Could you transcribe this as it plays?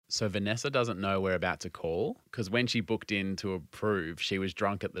So Vanessa doesn't know we're about to call because when she booked in to approve, she was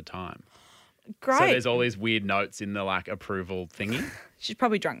drunk at the time. Great. So there's all these weird notes in the approval thingy. She's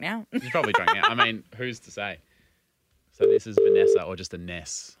probably drunk now. She's probably drunk now. I mean, who's to say? So this is Vanessa or just a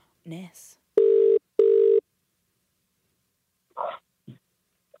Ness? Ness.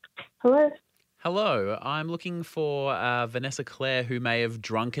 Hello? Hello, I'm looking for Vanessa Clare who may have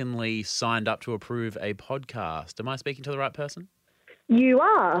drunkenly signed up to approve a podcast. Am I speaking to the right person? You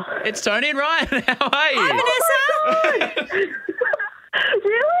are? It's Tony and Ryan. How are you? Hi, Vanessa.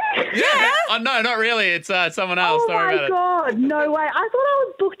 Really? Yeah. Oh, no, not really. It's someone else. Oh Sorry my about God, no way. I thought I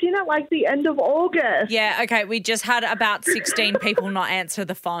was booked in at the end of August. Yeah, okay. We just had about 16 people not answer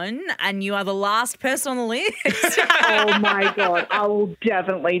the phone, and you are the last person on the list. Oh my God, I will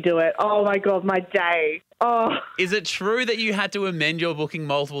definitely do it. Oh my God, my day. Oh, it. Is it true that you had to amend your booking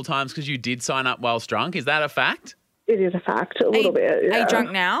multiple times because you did sign up whilst drunk? Is that a fact? it is a fact, a little bit. Yeah. Are you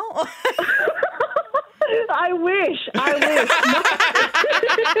drunk now? I wish. I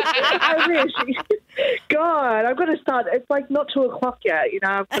wish. God, I've got to start. It's not 2:00 yet.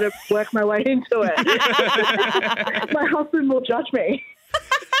 I've got to work my way into it. My husband will judge me.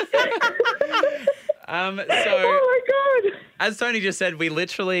 Oh my God. As Tony just said, we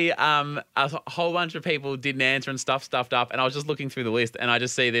literally, a whole bunch of people didn't answer and stuff stuffed up. And I was just looking through the list and I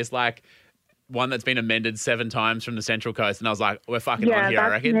just see this one that's been amended 7 times from the Central Coast. And I was like, we're fucking on here, I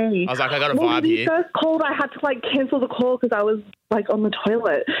reckon. Me. I was like, I got a when vibe he here. first called, I had to cancel the call because I was on the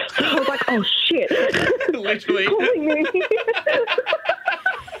toilet. So I was like, oh shit. Literally. Calling me.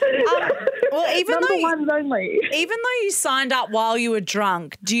 Well, even Number though ones only. Even though you signed up while you were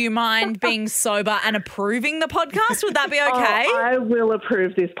drunk, do you mind being sober and approving the podcast? Would that be okay? Oh, I will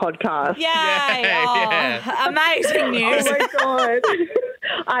approve this podcast. Yay. Yeah, Oh, yeah. amazing news. Oh my God.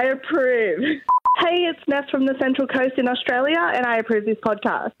 I approve. Hey, it's Ness from the Central Coast in Australia, and I approve this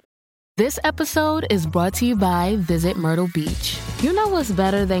podcast. This episode is brought to you by Visit Myrtle Beach. You know what's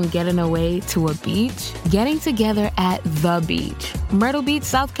better than getting away to a beach? Getting together at the beach. Myrtle Beach,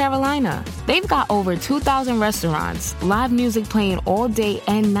 South Carolina. They've got over 2,000 restaurants, live music playing all day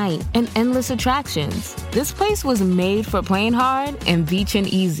and night, and endless attractions. This place was made for playing hard and beaching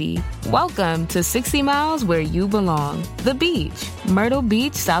easy. Welcome to 60 Miles where you belong. The beach. Myrtle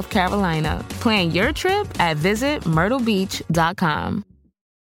Beach, South Carolina. Plan your trip at visitmyrtlebeach.com.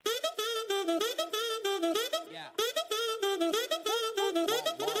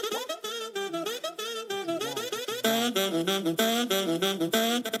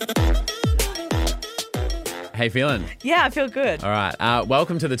 How you feeling? Yeah, I feel good. All right.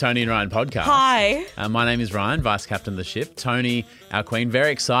 Welcome to the Tony and Ryan podcast. Hi. My name is Ryan, vice captain of the ship. Tony, our queen,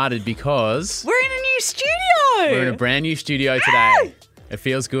 very excited because We're in a new studio. we're in a brand new studio today. It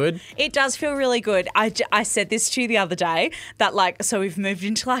feels good. It does feel really good. I said this to you the other day that so we've moved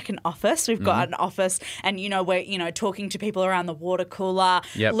into an office. We've got an office and, we're, talking to people around the water cooler,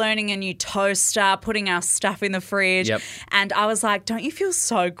 Yep. learning a new toaster, putting our stuff in the fridge. Yep. And I was like, don't you feel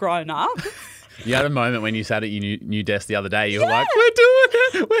so grown up? You had a moment when you sat at your new desk the other day. You were like, we're doing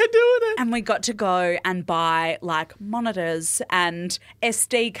it. And we got to go and buy monitors and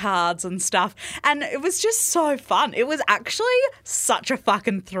SD cards and stuff. And it was just so fun. It was actually such a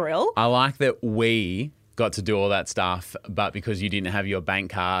fucking thrill. I like that we got to do all that stuff, but because you didn't have your bank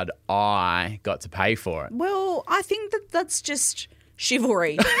card, I got to pay for it. Well, I think that's just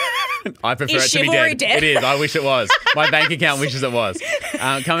chivalry. I prefer Is it to be chivalry dead. dead? It is. I wish it was. My bank account wishes it was.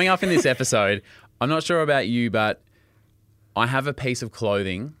 Coming up in this episode, I'm not sure about you, but I have a piece of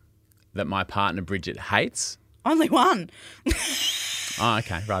clothing that my partner Bridget hates. Only one. Oh,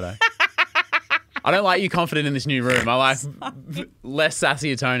 okay, righto. I don't like you confident in this new room. I like less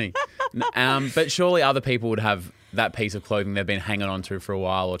sassier Tony. But surely other people would have that piece of clothing they've been hanging on to for a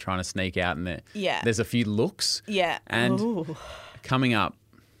while or trying to sneak out. And Yeah. there's a few looks. Yeah. And Ooh. coming up,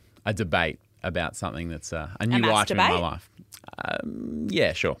 a debate about something that's a new item in my masturbate? life.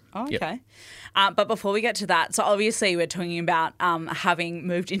 Yeah, sure. Oh, Yep. okay. But before we get to that, so obviously we're talking about having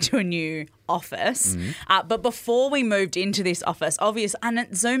moved into a new office. Mm-hmm. But before we moved into this office, and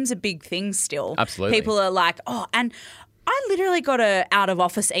Zoom's a big thing still. Absolutely. People are like, and I literally got a out of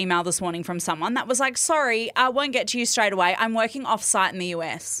office email this morning from someone that was like, sorry, I won't get to you straight away. I'm working off-site in the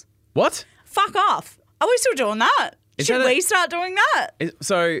US. What? Fuck off. Are we still doing that? Should that we start doing that?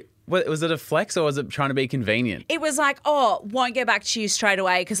 Was it a flex or was it trying to be convenient? It was like, won't get back to you straight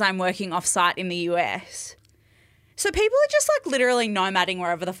away because I'm working off-site in the US. So people are just literally nomading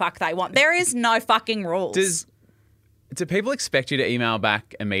wherever the fuck they want. There is no fucking rules. Do people expect you to email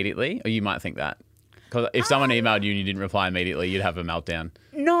back immediately? Or you might think that? Because if someone emailed you and you didn't reply immediately, you'd have a meltdown.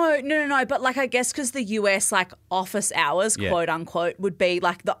 No. But like, I guess because the US like office hours, Yeah. quote unquote, would be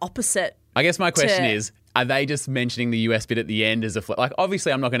like the opposite. I guess my question to- is, are they just mentioning the US bit at the end as a like?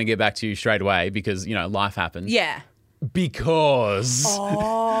 Obviously, I'm not going to get back to you straight away because life happens. Yeah. Because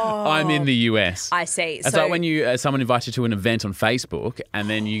I'm in the US. I see. It's So- like when you someone invites you to an event on Facebook and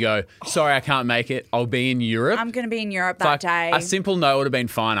then you go, sorry, I can't make it. I'll be in Europe. I'm going to be in Europe It's that like, day. a simple no would have been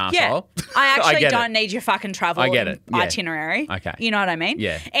fine, Yeah. asshole. I actually get don't it. need your fucking travel I get it. Yeah. itinerary. Okay. You know what I mean?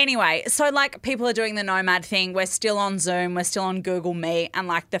 Yeah. Anyway, so like people are doing the Nomad thing. We're still on Zoom. We're still on Google Meet and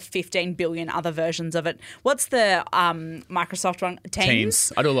like the 15 billion other versions of it. What's the Microsoft one?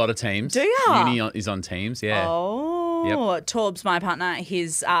 Teams. I do a lot of Teams. Do ya? Uni is on Teams, yeah. Oh, Torb's my partner.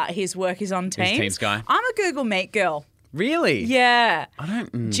 His work is on Teams. Teams guy. I'm a Google Meet girl. Really? Yeah. I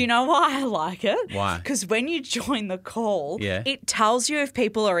don't. Do you know why I like it? Why? Because when you join the call, Yeah. it tells you if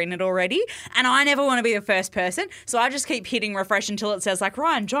people are in it already. And I never want to be the first person. So I just keep hitting refresh until it says like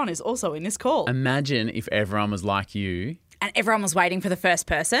Ryan John is also in this call. Imagine if everyone was like you. And everyone was waiting for the first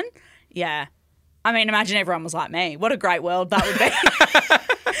person. Yeah. I mean, imagine everyone was like me. What a great world that would be.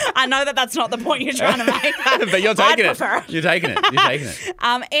 I know that that's not the point you're trying to make. But you're taking I'd it. prefer You're taking it. You're taking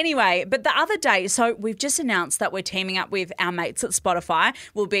it. Anyway, but the other day, so we've just announced that we're teaming up with our mates at Spotify.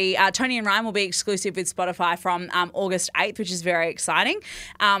 We'll be Tony and Ryan will be exclusive with Spotify from August 8th, which is very exciting.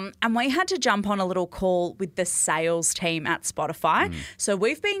 And we had to jump on a little call with the sales team at Spotify. So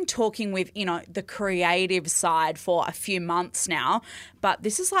we've been talking with the creative side for a few months now, but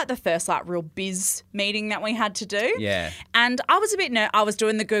this is like the first like real biz meeting that we had to do. Yeah. And I was a bit I was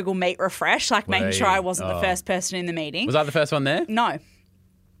doing the Google Meet refresh, like making Were sure I you? wasn't the first person in the meeting. Was I the first one there? No.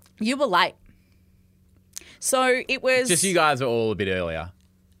 You were late. So it was Just you guys were all a bit earlier.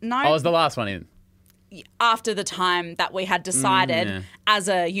 no I was the last one in. after the time that we had decided yeah. as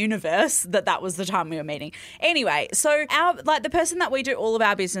a universe that was the time we were meeting. Anyway, so the person that we do all of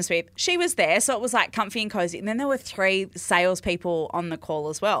our business with, she was there, so it was like comfy and cozy. And then there were 3 salespeople on the call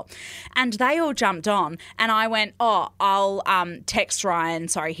as well, and they all jumped on. And I went, I'll text Ryan.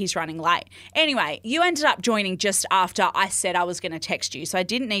 Sorry, he's running late. Anyway, you ended up joining just after I said I was going to text you, so I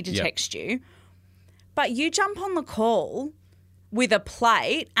didn't need to Yep. text you. But you jump on the call with a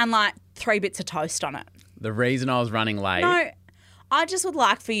plate and like 3 bits of toast on it. The reason I was running late. No, I just would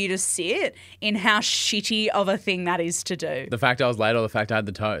like for you to sit in how shitty of a thing that is to do. The fact I was late or the fact I had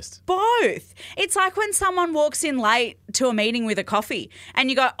the toast. Both. It's like when someone walks in late to a meeting with a coffee and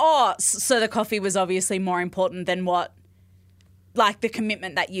you go, so the coffee was obviously more important than what, like the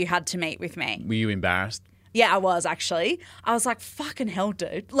commitment that you had to meet with me. Were you embarrassed? Yeah, I was actually. I was like, fucking hell,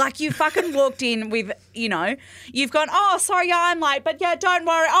 dude. Like, you fucking walked in with, you've gone, sorry, yeah, I'm late, but yeah, don't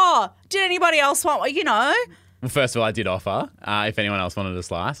worry. Did anybody else want, Well, first of all, I did offer if anyone else wanted a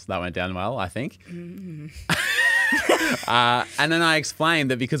slice. That went down well, I think. And then I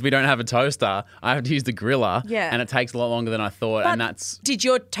explained that because we don't have a toaster, I have to use the griller. Yeah. And it takes a lot longer than I thought. But and that's, Did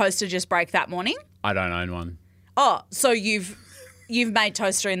your toaster just break that morning? I don't own one. Oh, so you've made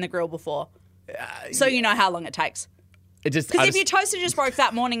toaster in the grill before. So you know how long it takes. It just, Because if your toaster just broke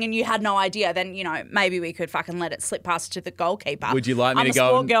that morning and you had no idea, then, maybe we could fucking let it slip past to the goalkeeper. Would you like me I'm to a go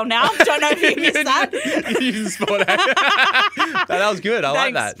sport and- girl now. Don't know if you missed that. You sport that was good. I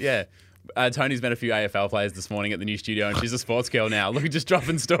like Thanks. that. Yeah. Tony's met a few AFL players this morning at the new studio and she's a sports girl now. Look, just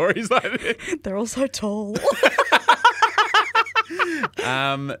dropping stories like this. They're all so tall.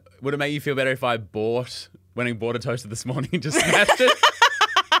 Would it make you feel better if I went and bought a toaster this morning and just smashed it?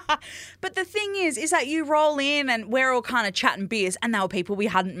 But the thing is that you roll in and we're all kind of chatting beers and there were people we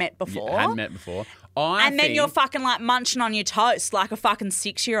hadn't met before. Hadn't met before. And then you're fucking like munching on your toast like a fucking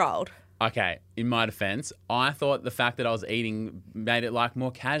 6-year-old. Okay, in my defense, I thought the fact that I was eating made it like more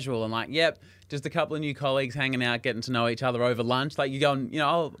casual and like, yep, just a couple of new colleagues hanging out, getting to know each other over lunch. Like you go and,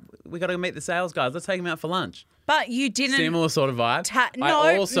 we got to meet the sales guys. Let's take them out for lunch. But you didn't. Similar sort of vibe.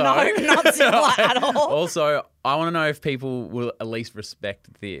 No, not similar at all. Also, I want to know if people will at least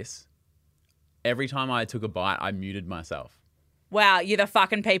respect this. Every time I took a bite, I muted myself. Wow, you're the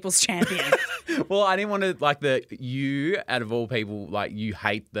fucking people's champion. Well, I didn't want to, you, out of all people, you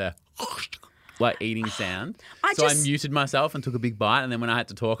hate the, eating sound. I muted myself and took a big bite, and then when I had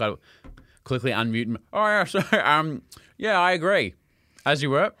to talk, I quickly unmuted. Oh, yeah, sorry. Yeah, I agree. As you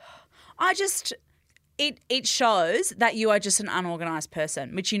were. It shows that you are just an unorganised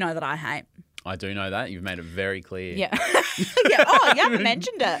person, which you know that I hate. I do know that. You've made it very clear. Yeah. Yeah. Oh, you haven't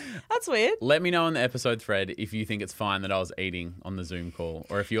mentioned it. That's weird. Let me know in the episode thread if you think it's fine that I was eating on the Zoom call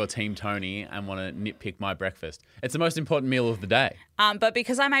or if you're Team Tony and want to nitpick my breakfast. It's the most important meal of the day. But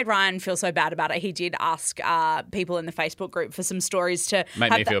because I made Ryan feel so bad about it, he did ask people in the Facebook group for some stories to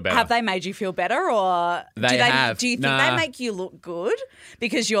Make me feel better. Have they made you feel better, or They have. Do you think they make you look good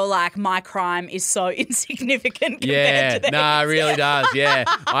because you're like, my crime is so insignificant compared to theirs? Nah, it really does. Yeah,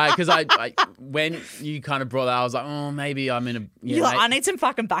 because I when you kind of brought that, I was like, oh, maybe I'm in a. You're like, I need some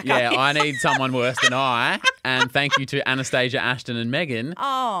fucking backup. Yeah, I need someone worse than I. And thank you to Anastasia, Ashton, and Megan.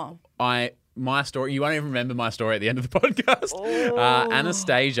 Oh. My story, you won't even remember my story at the end of the podcast.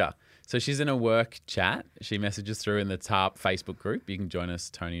 Anastasia. So she's in a work chat. She messages through in the TARP Facebook group. You can join us,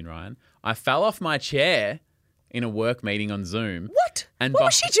 Tony and Ryan. I fell off my chair in a work meeting on Zoom. What? And what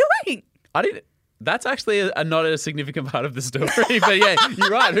was she doing? I didn't. That's actually not a significant part of the story. But yeah, you're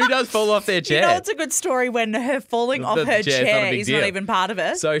right. Who does fall off their chair? You know, it's a good story when her falling off her chair is not even part of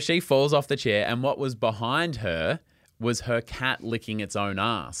it. So she falls off the chair, and what was behind her was her cat licking its own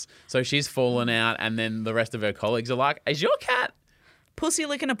ass. So she's fallen out, and then the rest of her colleagues are like, is your cat? Pussy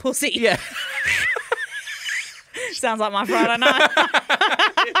licking a pussy. Yeah. Sounds like my Friday night.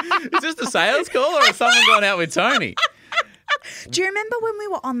 Is this a sales call, or has someone gone out with Tony? Do you remember when we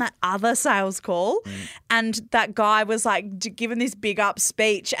were on that other sales call and that guy was like giving this big up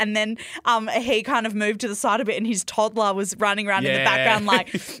speech, and then he kind of moved to the side a bit and his toddler was running around in the background,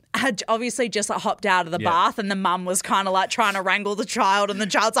 like had obviously just like hopped out of the bath, and the mum was kind of like trying to wrangle the child, and the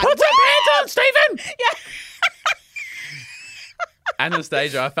child's like, put your pants on, Stephen! Yeah.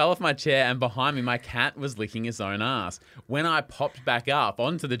 Anastasia, I fell off my chair, and behind me, my cat was licking its own ass. When I popped back up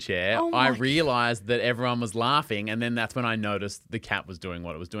onto the chair, I realised that everyone was laughing, and then that's when I noticed the cat was doing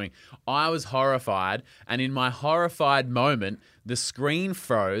what it was doing. I was horrified, and in my horrified moment, the screen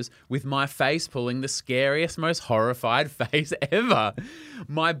froze with my face pulling the scariest, most horrified face ever.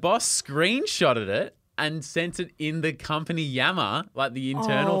 My boss screenshotted it and sent it in the company Yammer, like the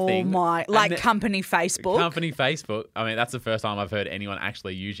internal thing. Oh my, like company Facebook? Company Facebook. I mean, that's the first time I've heard anyone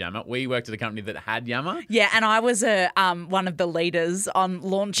actually use Yammer. We worked at a company that had Yammer. Yeah, and I was one of the leaders on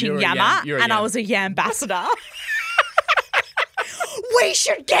launching Yammer, and I was a Yam ambassador. We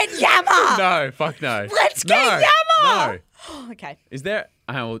should get Yammer! No, fuck no. Let's get Yammer! No. Okay. Is there,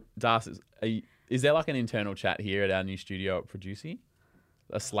 Darcy, is there like an internal chat here at our new studio at Producy?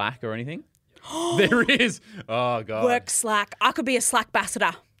 A Slack or anything? There is. Oh, God. Work Slack. I could be a Slack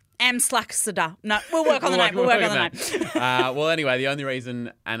ambassador. Am Slackster. No, we'll work on the name. We'll work on the name. Well, anyway, the only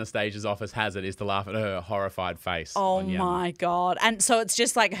reason Anastasia's office has it is to laugh at her horrified face. Oh, my God. And so it's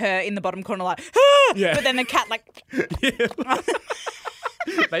just like her in the bottom corner like, ah! Yeah. But then the cat like...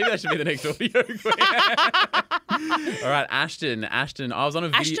 Maybe that should be the next audio clip. All right, Ashton. I was on a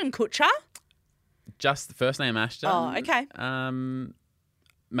video... Ashton Kutcher? Just the first name Ashton. Oh, okay.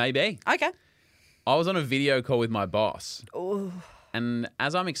 Maybe. Okay. I was on a video call with my boss. Ooh. And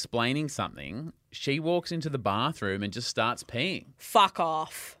as I'm explaining something, she walks into the bathroom and just starts peeing. Fuck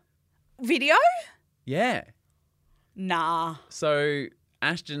off. Video? Yeah. Nah. So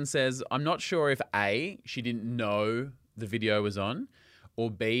Ashton says, I'm not sure if A, she didn't know the video was on, or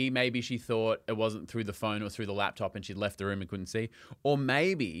B, maybe she thought it wasn't through the phone or through the laptop and she'd left the room and couldn't see. Or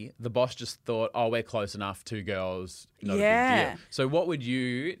maybe the boss just thought, oh, we're close enough, two girls, not a big deal. So what would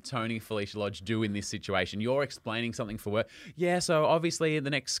you, Tony Felicia Lodge, do in this situation? You're explaining something for work. Yeah, so obviously in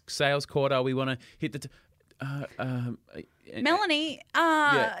the next sales quarter, we want to hit the... Melanie,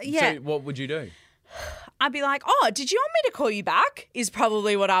 So what would you do? I'd be like, oh, did you want me to call you back? Is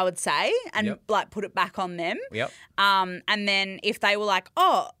probably what I would say, and like put it back on them. Yep. And then if they were like,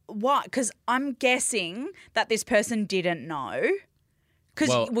 oh, what? Because I'm guessing that this person didn't know.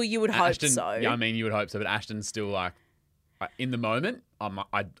 Because you would hope Ashton, so. Yeah, I mean, you would hope so, but Ashton's still like, in the moment,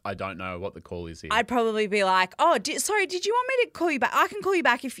 I don't know what the call is here. I'd probably be like, oh, sorry, did you want me to call you back? I can call you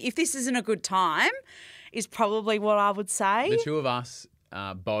back if this isn't a good time, is probably what I would say. The two of us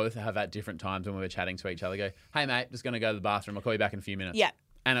both have at different times when we were chatting to each other go, hey, mate, just going to go to the bathroom. I'll call you back in a few minutes. Yeah.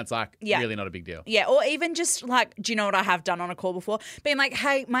 And it's like really not a big deal. Yeah, or even just like, do you know what I have done on a call before? Being like,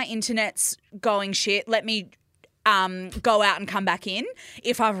 hey, my internet's going shit. Let me go out and come back in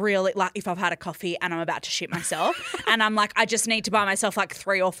if I've had a coffee and I'm about to shit myself and I'm like, I just need to buy myself like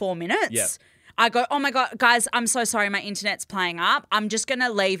 3 or 4 minutes. Yep. I go, oh my God, guys, I'm so sorry. My internet's playing up. I'm just going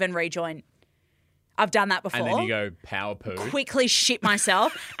to leave and rejoin. I've done that before. And then you go power poo. Quickly shit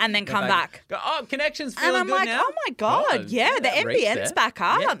myself and then come back. Go, oh, connection's feeling good now. And I'm like, oh my God, the NBN's back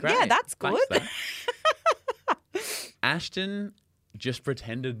up. Yeah, that's good. Ashton just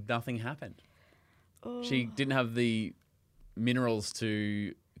pretended nothing happened. Oh. She didn't have the minerals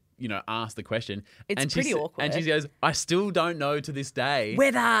to, ask the question. It's pretty awkward. And she goes, I still don't know to this day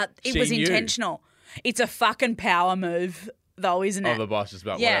whether it was intentional. It's a fucking power move, though, isn't it? Oh, the boss just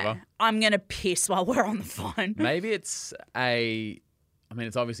about whatever. I'm going to piss while we're on the phone. Maybe it's a I mean,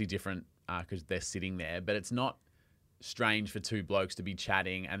 it's obviously different because they're sitting there, but it's not strange for two blokes to be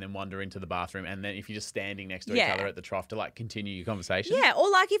chatting and then wander into the bathroom, and then if you're just standing next to each Yeah. other at the trough to like continue your conversation. Yeah,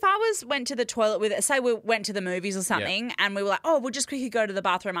 or like if I went to the toilet with, say we went to the movies or something and we were like, oh, we'll just quickly go to the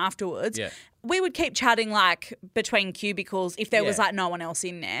bathroom afterwards. Yeah. We would keep chatting like between cubicles if there was Yeah. like no one else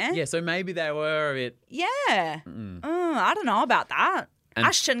in there. Yeah, so maybe they were a bit. Yeah. I don't know about that. And-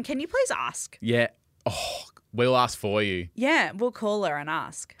 Ashton, can you please ask? Yeah. Oh, we'll ask for you. Yeah, we'll call her and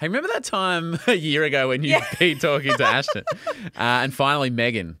ask. Hey, remember that time a year ago when you'd be talking to Ashton? And finally,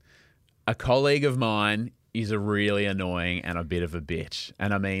 Megan, a colleague of mine is a really annoying and a bit of a bitch.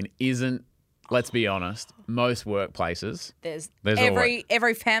 And I mean, let's be honest, most workplaces. There's always-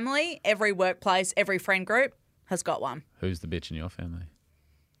 every family, every workplace, every friend group has got one. Who's the bitch in your family?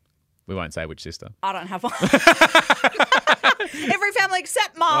 We won't say which sister. I don't have one. Every family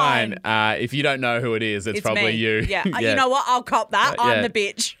except mine. Fine. If you don't know who it is, it's probably me. you. Yeah. You know what? I'll cop that. Yeah. I'm the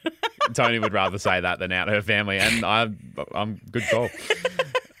bitch. Tony would rather say that than out her family, and I'm good call.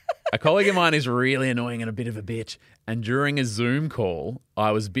 A colleague of mine is really annoying and a bit of a bitch, and during a Zoom call,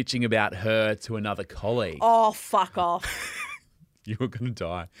 I was bitching about her to another colleague. Oh, fuck off. You were going to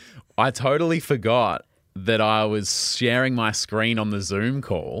die. I totally forgot that I was sharing my screen on the Zoom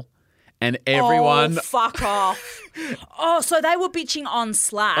call, and everyone Oh, fuck off. Oh, so they were bitching on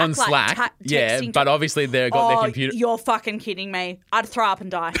Slack. on like Slack, yeah, texting but obviously they've got their computer. You're fucking kidding me. I'd throw up and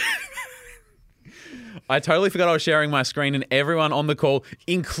die. I totally forgot I was sharing my screen, and everyone on the call,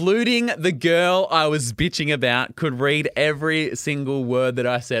 including the girl I was bitching about, could read every single word that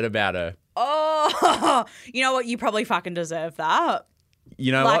I said about her. Oh, you know what? You probably fucking deserve that.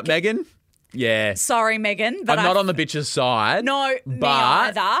 You know Like- what, Megan? Yeah. Sorry, Megan. But I'm not on the bitch's side. No, me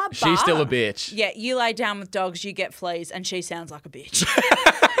but either. she's still a but- bitch. Yeah, you lay down with dogs, you get fleas, and she sounds like a bitch.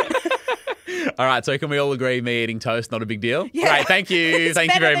 All right, so can we all agree me eating toast, not a big deal? Yeah. Great, thank you. It's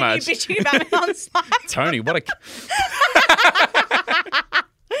Thank you better very than much. You bitching about me on Slack. Tony, what a...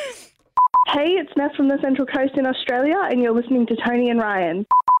 Hey, it's Ness from the Central Coast in Australia, and you're listening to Tony and Ryan.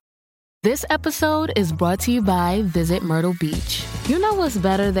 This episode is brought to you by Visit Myrtle Beach. You know what's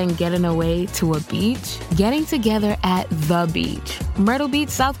better than getting away to a beach? Getting together at the beach. Myrtle Beach,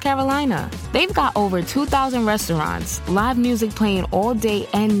 South Carolina. They've got over 2,000 restaurants, live music playing all day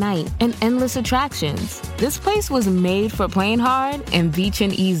and night, and endless attractions. This place was made for playing hard and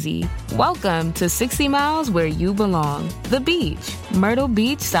beaching easy. Welcome to 60 miles where you belong. The beach. Myrtle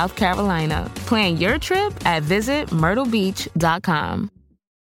Beach, South Carolina. Plan your trip at visitmyrtlebeach.com.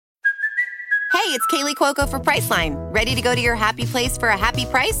 Hey, it's Kaylee Cuoco for Priceline. Ready to go to your happy place for a happy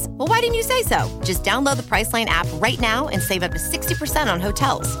price? Well, why didn't you say so? Just download the Priceline app right now and save up to 60% on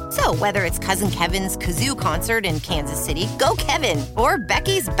hotels. So whether it's Cousin Kevin's Kazoo Concert in Kansas City, go Kevin, or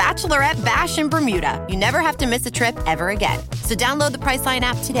Becky's Bachelorette Bash in Bermuda, you never have to miss a trip ever again. So download the Priceline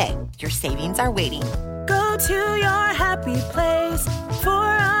app today. Your savings are waiting. Go to your happy place for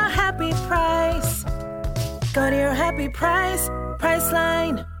a happy price. Go to your happy price,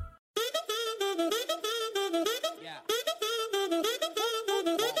 Priceline.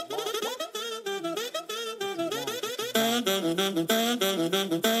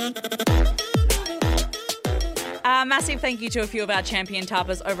 Massive thank you to a few of our champion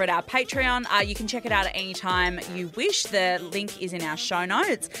tappers over at our Patreon. You can check it out at any time you wish. The link is in our show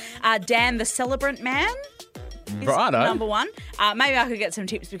notes. Dan the Celebrant Man is Righto. number one. Maybe I could get some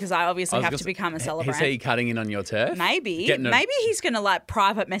tips because I obviously have to become a celebrant. Is he cutting in on your turf? Maybe. Maybe he's going to like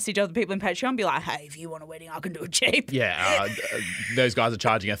private message other people in Patreon and be like, hey, if you want a wedding, I can do it cheap. Yeah, those guys are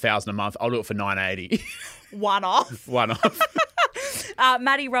charging $1,000 a month. I'll do it for $980. One off. One off.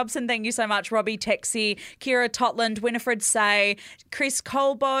 Maddie Robson, thank you so much. Robbie Texie, Kira Totland, Winifred Say, Chris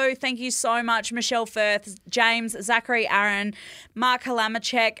Colbo, thank you so much. Michelle Firth, James, Zachary Aaron, Mark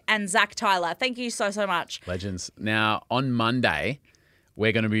Halamachek, and Zach Tyler. Thank you so much. Legends. Now, on Monday,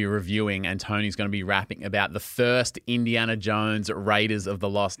 we're going to be reviewing, and Tony's going to be rapping about the first Indiana Jones Raiders of the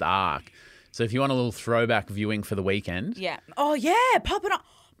Lost Ark. So if you want a little throwback viewing for the weekend. Yeah. Oh, yeah. Pop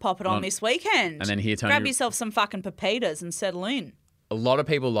it on this weekend. And then here, Tony. Grab yourself some fucking pepitas and settle in. A lot of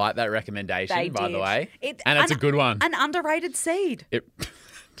people like that recommendation, They by did. the way. And it's a good one. An underrated seed.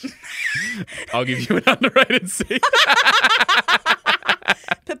 I'll give you an underrated seed.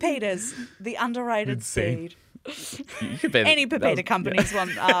 Pepitas, the underrated Good seed. seed. You could be Any that pepita was- companies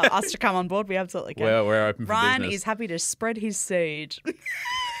want us to come on board, we absolutely can. We're open for Ryan business. is happy to spread his seed.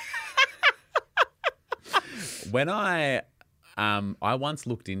 When I once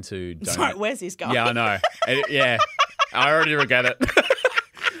looked into... Sorry, where's this going? Yeah, I know. Yeah, I already regret it.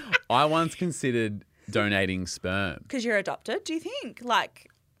 I once considered donating sperm. Because you're adopted, do you think? Like,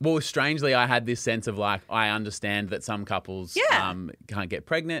 Well, strangely, I had this sense of like, I understand that some couples Yeah. can't get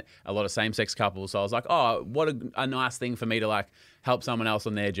pregnant, a lot of same-sex couples. So I was like, oh, what a nice thing for me to like help someone else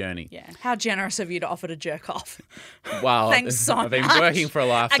on their journey. Yeah. How generous of you to offer to jerk off. Wow. Thanks so I've been much. working for a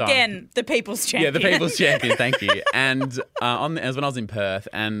lifetime. Again, the people's champion. Yeah, the people's champion. Thank you. And as when I was in Perth,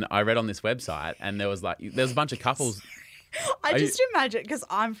 and I read on this website, and there was a bunch of couples. I just imagine, because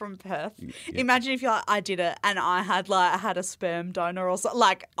I'm from Perth. Imagine if I did it and I had a sperm donor or something.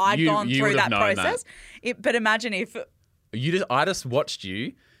 Like I'd You gone through would have that known process. But imagine if I just watched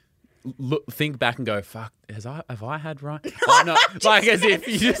you think back and go, fuck, have I had right? Oh, no. Like as if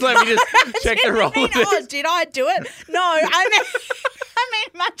you just let me just check the roll. Did I do it? No, I mean,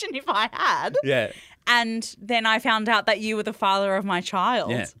 imagine if I had. Yeah. And then I found out that you were the father of my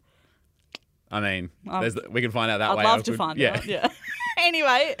child. Yeah. I mean, we can find out that I'd way. love to find out. Yeah.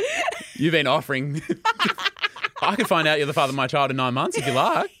 Anyway. You've been offering. I could find out you're the father of my child in 9 months if you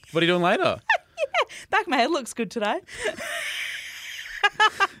like. What are you doing later? Back of my head looks good today.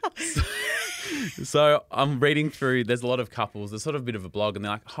 So I'm reading through, there's a lot of couples, there's sort of a bit of a blog, and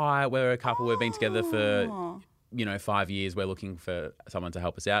they're like, hi, we're a couple, we've been together for, 5 years, we're looking for someone to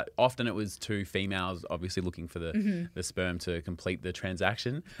help us out. Often it was two females, obviously looking for the sperm to complete the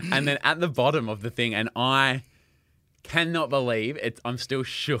transaction. And then at the bottom of the thing, and I cannot believe it, I'm still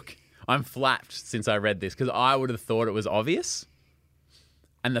shook. I'm flapped since I read this, because I would have thought it was obvious.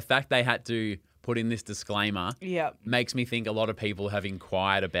 And the fact they had to put in this disclaimer makes me think a lot of people have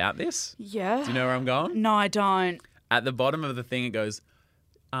inquired about this. Yeah. Do you know where I'm going? No, I don't. At the bottom of the thing, it goes,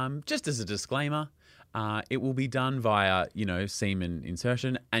 just as a disclaimer, it will be done via, semen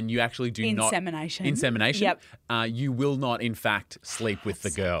insertion, and you actually do Insemination. not... Insemination. Yep. You will not, in fact, sleep with the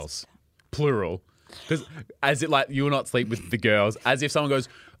girls. Plural. Because as it you will not sleep with the girls. As if someone goes,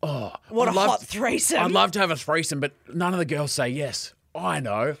 oh... What a hot threesome. I'd love to have a threesome, but none of the girls say yes. I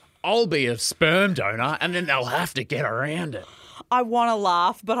know. I'll be a sperm donor, and then they'll have to get around it. I want to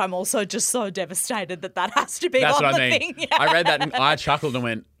laugh, but I'm also just so devastated that has to be That's on what the I mean. thing. I read that and I chuckled and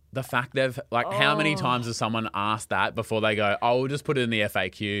went, the fact they've, how many times has someone asked that before they go, oh, we'll just put it in the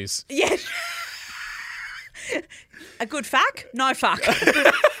FAQs? Yeah. A good fact? No fuck.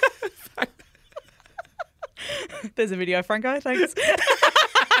 There's a video, Franco. Thanks.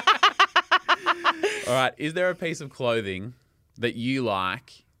 All right. Is there a piece of clothing that you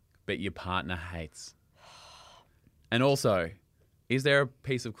like but your partner hates? And also, is there a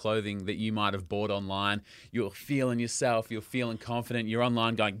piece of clothing that you might have bought online? You're feeling yourself. You're feeling confident. You're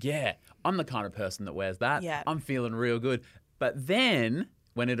online going, yeah, I'm the kind of person that wears that. Yeah. I'm feeling real good. But then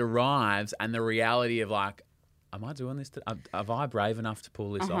when it arrives and the reality of am I doing this? Am I brave enough to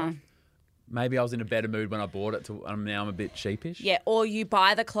pull this off? Maybe I was in a better mood when I bought it. Now I'm a bit sheepish. Yeah, or you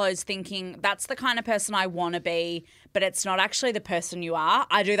buy the clothes thinking that's the kind of person I want to be, but it's not actually the person you are.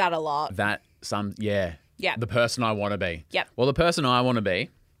 I do that a lot. Yeah. The person I want to be. Yep. Well, the person I want to be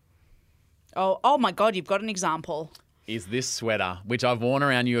Oh my God, you've got an example. is this sweater, which I've worn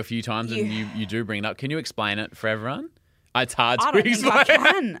around you a few times, and you do bring it up. Can you explain it for everyone? It's hard to I don't think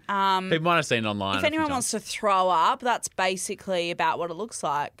explain. I can. People might have seen it online. If anyone wants to throw up, that's basically about what it looks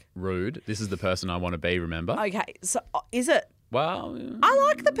like. Rude. This is the person I want to be, remember? Okay, so is it? Well, I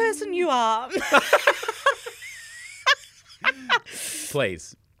like the person you are.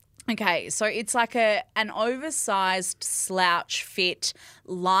 please. Okay, so it's like an oversized slouch fit,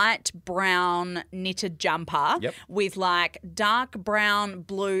 light brown knitted jumper with dark brown,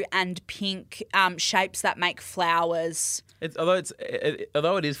 blue, and pink shapes that make flowers. Although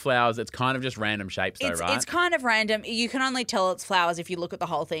it is flowers, it's kind of just random shapes, though, right? It's kind of random. You can only tell it's flowers if you look at the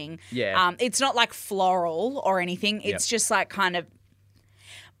whole thing. Yeah. It's not like floral or anything. It's just kind of.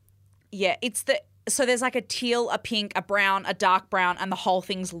 Yeah, so there's a teal, a pink, a brown, a dark brown, and the whole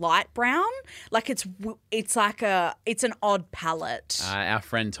thing's light brown. It's an odd palette. Our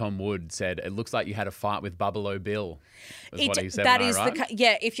friend Tom Wood said it looks like you had a fight with Buffalo Bill. Is what he said. That am I is right?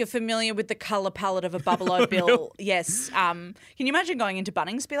 if you're familiar with the colour palette of a Buffalo Bill, yes. Can you imagine going into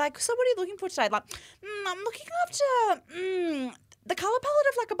Bunnings, be like, so what are you looking for today? I'm looking after the colour palette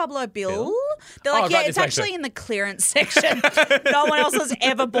of a Buffalo Bill. They're like, it's actually in the clearance section. No one else has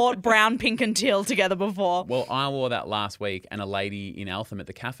ever bought brown, pink and teal together before. Well, I wore that last week, and a lady in Eltham at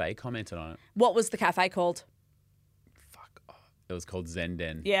the cafe commented on it. What was the cafe called? It was called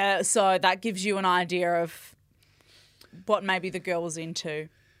Zenden. Yeah, so that gives you an idea of what maybe the girl was into.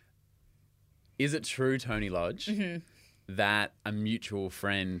 Is it true, Tony Lodge, that a mutual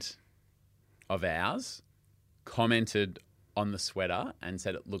friend of ours commented on the sweater and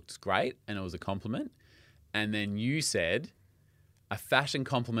said it looked great and it was a compliment, and then you said a fashion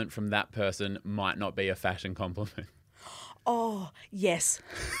compliment from that person might not be a fashion compliment? Oh, yes.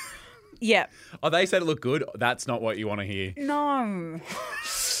 Yeah. Oh, they said it looked good. That's not what you want to hear. No.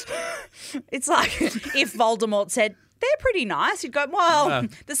 It's like if Voldemort said, they're pretty nice, you'd go, well,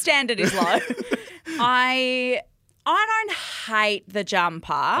 the standard is low. I don't hate the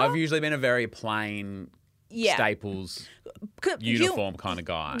jumper. I've usually been a very plain Staples uniform kind of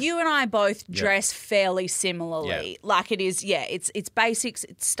guy. You and I both dress fairly similarly. Yeah. Like it is, it's basics,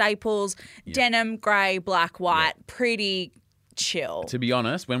 it's Staples, denim, grey, black, white, pretty chill. To be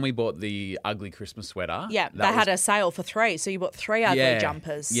honest, when we bought the ugly Christmas sweater, They had a sale for 3, so you bought 3 ugly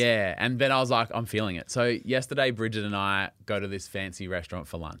jumpers. Yeah, and then I was like, I'm feeling it. So yesterday, Bridget and I go to this fancy restaurant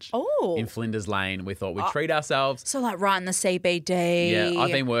for lunch. Oh. In Flinders Lane. We thought we'd treat ourselves. So like right in the CBD. Yeah,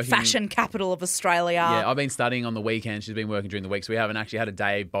 I've been working. Fashion capital of Australia. Yeah, I've been studying on the weekend. She's been working during the week, so we haven't actually had a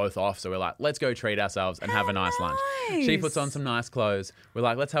day both off. So we're like, let's go treat ourselves and have a nice lunch. She puts on some nice clothes. We're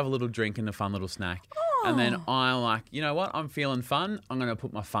like, let's have a little drink and a fun little snack. And then I'm like, you know what? I'm feeling fun. I'm going to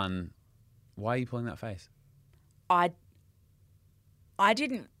put my fun. Why are you pulling that face? I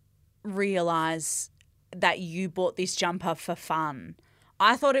didn't realise that you bought this jumper for fun.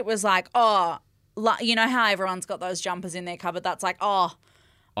 I thought it was like, you know how everyone's got those jumpers in their cupboard that's like,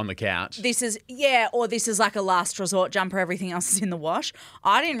 on the couch. this is like a last resort jumper, everything else is in the wash.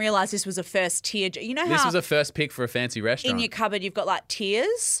 I didn't realise this was a first tier. You know how This was a first pick for a fancy restaurant. in your cupboard you've got like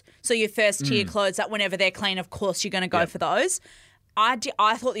tiers? So your first tier clothes that whenever they're clean, of course, you're going to go for those. I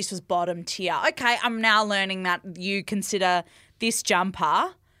thought this was bottom tier. Okay, I'm now learning that you consider this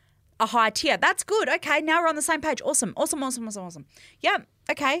jumper a high tier. That's good. Okay, now we're on the same page. Awesome. Yeah,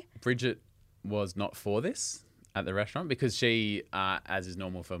 okay. Bridget was not for this at the restaurant because she, as is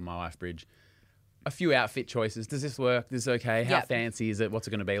normal for my wife, Bridge, a few outfit choices. Does this work? This is okay? How fancy is it? What's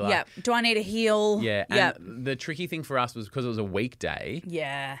it going to be like? Yeah. Do I need a heel? Yeah. And the tricky thing for us was because it was a weekday.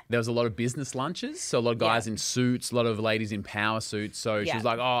 Yeah. There was a lot of business lunches. So a lot of guys in suits, a lot of ladies in power suits. So she was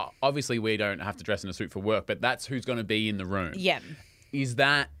like, obviously we don't have to dress in a suit for work, but that's who's going to be in the room. Yeah.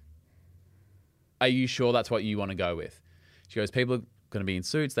 Are you sure that's what you want to go with? She goes, people are going to be in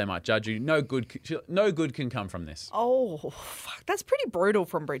suits. They might judge you. No good can come from this. Oh, fuck. That's pretty brutal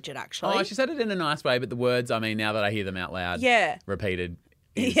from Bridget, actually. Oh, she said it in a nice way, but the words, I mean, now that I hear them out loud, repeated,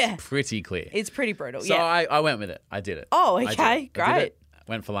 is pretty clear. It's pretty brutal, So I went with it. I did it. Oh, I okay. did. I did Great. it.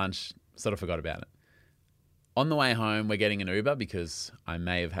 Went for lunch, sort of forgot about it. On the way home, we're getting an Uber because I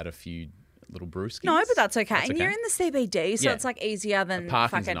may have had a few little brewskis. No, but that's okay. And you're in the CBD, so it's like easier than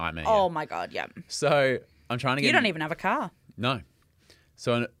parking's fucking... a nightmare. Oh, my God, yeah. So I'm trying to get... You don't even have a car. No.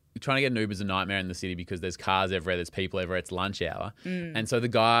 So trying to get an Uber is a nightmare in the city because there's cars everywhere, there's people everywhere, it's lunch hour. And so the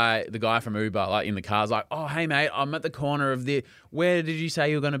guy from Uber, like in the car, is like, oh, hey, mate, I'm at the corner of the... Where did you say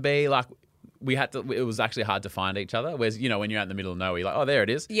you were going to be? Like, it was actually hard to find each other. Whereas, you know, when you're out in the middle of nowhere, you're like, oh, there it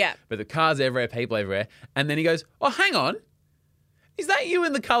is. Yeah. But the cars everywhere, people everywhere. And then he goes, oh, hang on. Is that you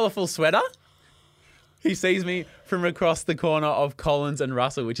in the colourful sweater? He sees me from across the corner of Collins and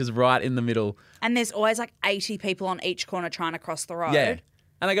Russell, which is right in the middle. And there's always like 80 people on each corner trying to cross the road. Yeah.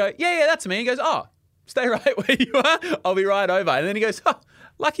 And I go, yeah, that's me. He goes, oh, stay right where you are. I'll be right over. And then he goes, oh,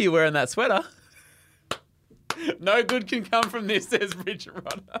 lucky you're wearing that sweater. No good can come from this, says Richard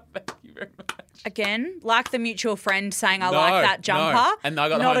Rodder. Thank you very much. Again, like the mutual friend saying, I like that jumper. No. And I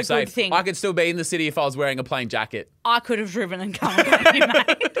got not home a safe. good thing. I could still be in the city if I was wearing a plain jacket. I could have driven and come and got you,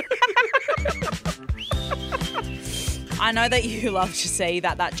 mate. I know that you love to see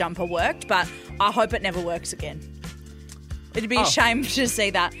that jumper worked, but I hope it never works again. It'd be a shame to see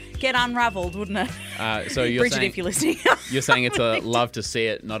that get unravelled, wouldn't it? So you're Bridget, saying, if you're listening. you're saying it's a love to see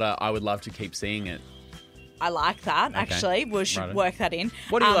it, not a I would love to keep seeing it. I like that, actually. We should work that in.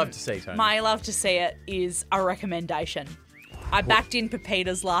 What do you love to see, Tony? My love to see it is a recommendation. I backed in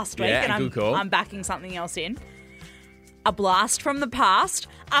Pepitas last week, Yeah, and good call. I'm backing something else in. A blast from the past,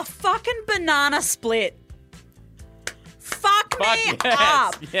 a fucking banana split. Fuck me yes,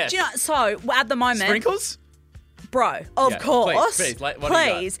 up. yes. Do you know, so at the moment... Sprinkles? Bro, of Yeah, course. please, what do you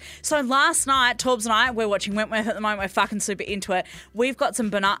got? Please. So last night, Torbs and I, we're watching Wentworth at the moment. We're fucking super into it. We've got some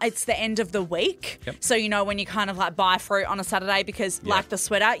banana. It's the end of the week. Yep. So, you know, when you kind of like buy fruit on a Saturday because like the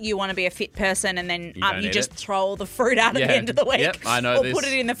sweater, you want to be a fit person and then don't you eat just it. throw all the fruit out at Yeah. the end of the week. Yep, I know or this. put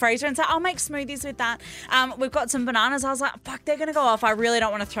it in the freezer and say, I'll make smoothies with that. We've got some bananas. I was like, fuck, they're going to go off. I really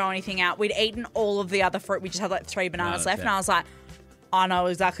don't want to throw anything out. We'd eaten all of the other fruit. We just had like 3 bananas left. yeah. And I was like, I know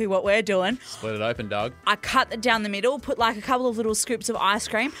exactly what we're doing. Split it open, dog. I cut it down the middle, put like a couple of little scoops of ice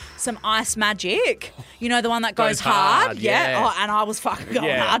cream, some Ice Magic. You know, the one that goes hard? yeah. Oh, and I was fucking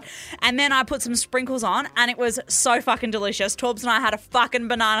going hard. And then I put some sprinkles on and it was so fucking delicious. Torbs and I had a fucking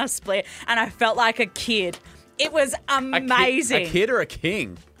banana split and I felt like a kid. It was amazing. A kid or a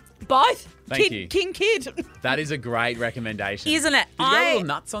king? Both. Thank you. King Kid. That is a great recommendation. Isn't it? Did you have little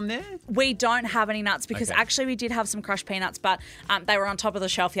nuts on there? We don't have any nuts because Okay. actually we did have some crushed peanuts, but they were on top of the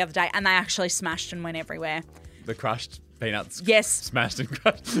shelf the other day and they actually smashed and went everywhere. The crushed peanuts Yes. smashed and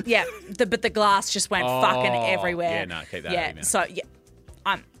crushed. Yeah, but the glass just went fucking everywhere. Yeah, no, keep that out Yeah, of your mouth. so yeah,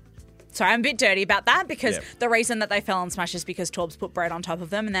 I'm a bit dirty about that because Yeah. the reason that they fell and smashed is because Torbs put bread on top of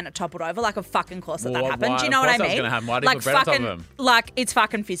them and then it toppled over. Like, of fucking course that Well, happened. why- Do you know of what I course that was mean? gonna happen. Why did you put bread on top of them? Like, it's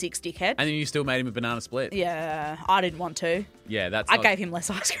fucking physics, dickhead. And then you still made him a banana split. Yeah, I didn't want to. Yeah, that's I not- gave him less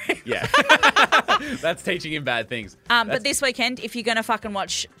ice cream. Yeah. That's teaching him bad things. But this weekend, if you're going to fucking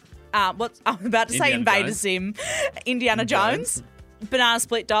watch, what I'm about to say, Indiana Invader Jones. Sim, Indiana Jones, banana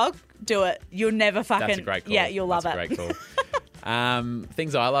split dog, do it. You'll never fucking. That's a great call. Yeah, you'll love That's it. a great call.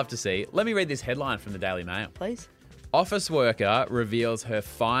 Things I love to see. Let me read this headline from the Daily Mail. Please. Office worker reveals her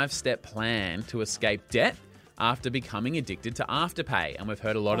 5-step plan to escape debt after becoming addicted to Afterpay. And we've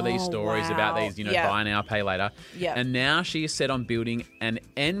heard a lot of these Oh, stories about wow. these, Yeah. buy now, pay later. Yeah. And now she is set on building an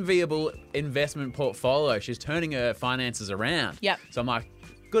enviable investment portfolio. She's turning her finances around. Yep. So I'm like,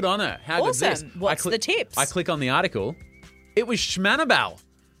 good on her. How good's this? Awesome. What's the tips? I click on the article. It was Schmanabel.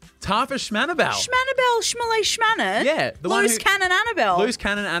 Tarfa Schmanabel. Schmanabel, Schmale Schmanner. Yeah, the one Loose who- Cannon Annabelle. Loose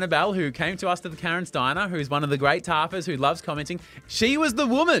Cannon Annabelle, who came to us to the Karen's Diner, who's one of the great tarpers who loves commenting. She was the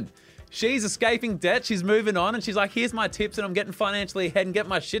woman. She's escaping debt. She's moving on. And she's like, here's my tips and I'm getting financially ahead and getting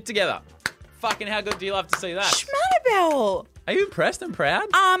my shit together. Fucking how good do you love to see that? Schmanabel. Are you impressed and proud?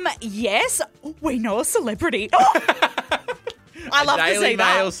 Yes, we know a celebrity. I love to Daily see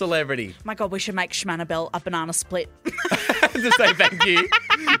that. Mail celebrity. My God, we should make Schmanabel a banana split. To say thank you.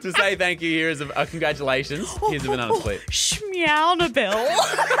 To say thank you, here is a congratulations. Here's a banana split. Schmeownabel.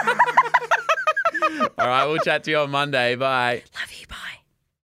 All right, we'll chat to you on Monday. Bye. Love